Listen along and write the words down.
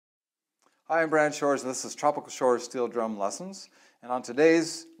Hi, I'm Brad Shores, and this is Tropical Shores Steel Drum Lessons. And on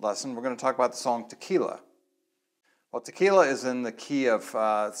today's lesson, we're going to talk about the song Tequila. Well, Tequila is in the key of,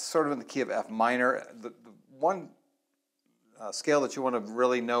 sort of in the key of F minor. The one scale that you want to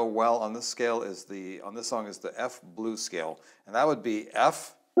really know well on this scale is on this song is the F blues scale. And that would be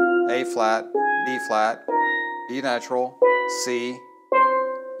F, A flat, B flat, B natural, C,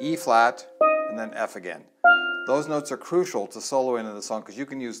 E flat, and then F again. Those notes are crucial to soloing in the song because you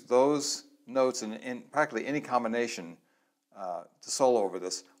can use those notes in practically any combination to solo over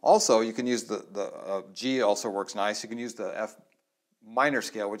this. Also, you can use the G also works nice. You can use the F minor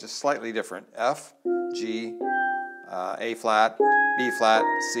scale, which is slightly different. F, G, A flat, B flat,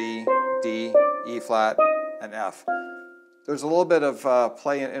 C, D, E flat, and F. There's a little bit of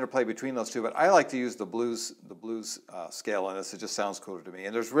play and interplay between those two, but I like to use the blues scale in this. It just sounds cooler to me.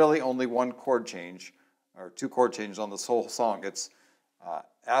 And there's really only one chord change, or two chord changes on this whole song. It's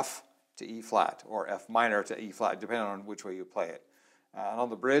F to E flat, or F minor to E flat, depending on which way you play it. And on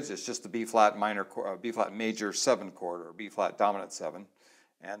the bridge, it's just the B flat minor, B flat major 7 chord, or B flat dominant 7.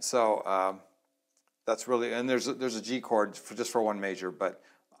 And so that's really, and there's a G chord just for one major, but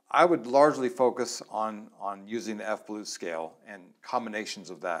I would largely focus on using the F blues scale and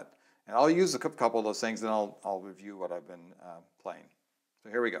combinations of that. And I'll use a couple of those things, then I'll review what I've been playing. So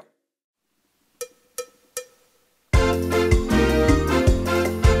here we go.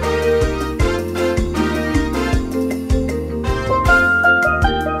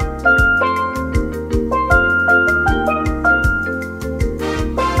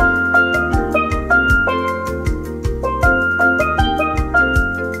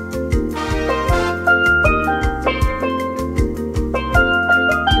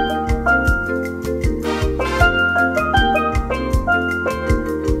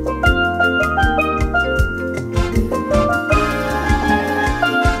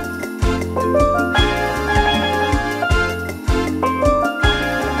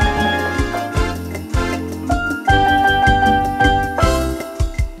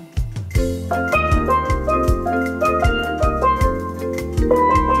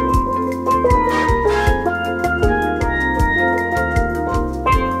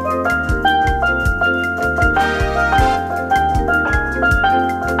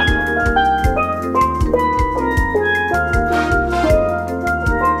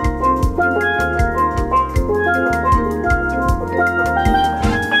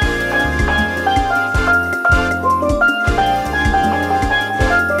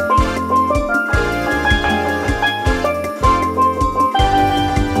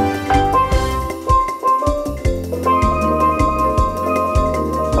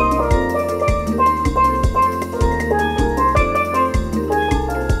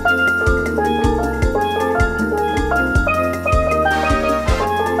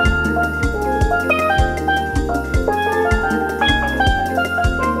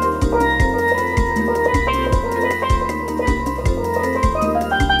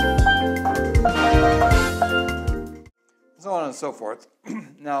 So on and so forth.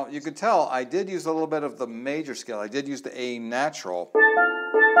 Now you could tell I did use a little bit of the major scale. I did use the A natural.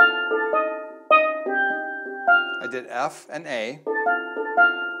 I did F and A,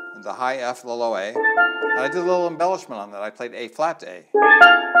 and the high F, the low A. And I did a little embellishment on that. I played A flat to A.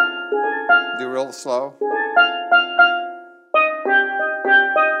 Do real slow.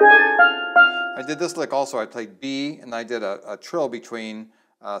 I did this lick also. I played B, and I did a trill between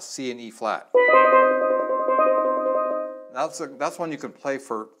C and E flat. That's one you can play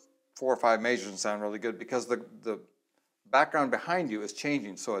for 4 or 5 majors and sound really good because the background behind you is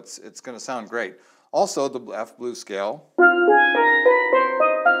changing, so it's going to sound great. Also, the F blues scale.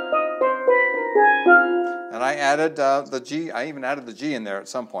 And I added the G. I even added the G in there at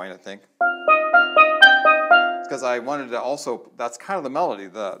some point, I think, because I wanted to also. That's kind of the melody.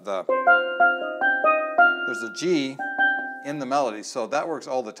 There's a G in the melody, so that works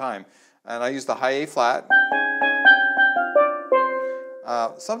all the time. And I used the high A flat.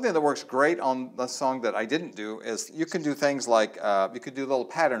 Something that works great on the song that I didn't do is you can do things like, you could do little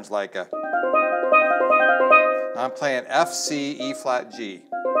patterns like, I'm playing F, C, E flat, G.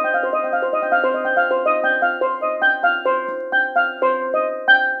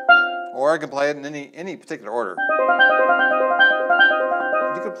 Or I can play it in any particular order.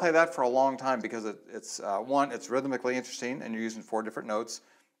 You can play that for a long time because it's rhythmically interesting and you're using 4 different notes.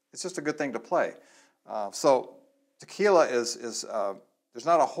 It's just a good thing to play. So Tequila is there's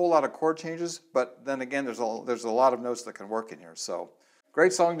not a whole lot of chord changes, but then again, there's a lot of notes that can work in here. So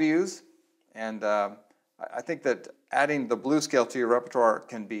great song to use, and I think that adding the blues scale to your repertoire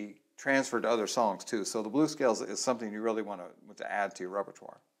can be transferred to other songs too. So the blues scale is something you really want to add to your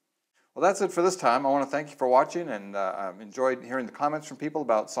repertoire. Well, that's it for this time. I want to thank you for watching, and I've enjoyed hearing the comments from people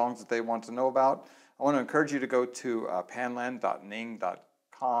about songs that they want to know about. I want to encourage you to go to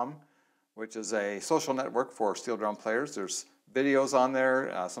panland.ning.com, which is a social network for steel drum players. There's videos on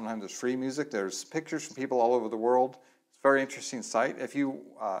there. Sometimes there's free music. There's pictures from people all over the world. It's a very interesting site. If you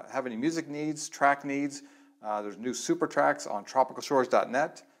have any music needs, track needs, there's new super tracks on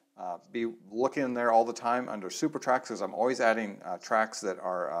tropicalshores.net. Be looking in there all the time under super tracks, because I'm always adding tracks that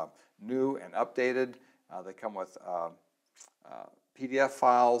are new and updated. They come with PDF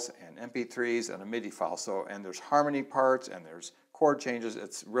files and MP3s and a MIDI file. And there's harmony parts and there's chord changes.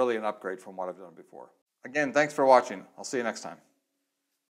 It's really an upgrade from what I've done before. Again, thanks for watching. I'll see you next time.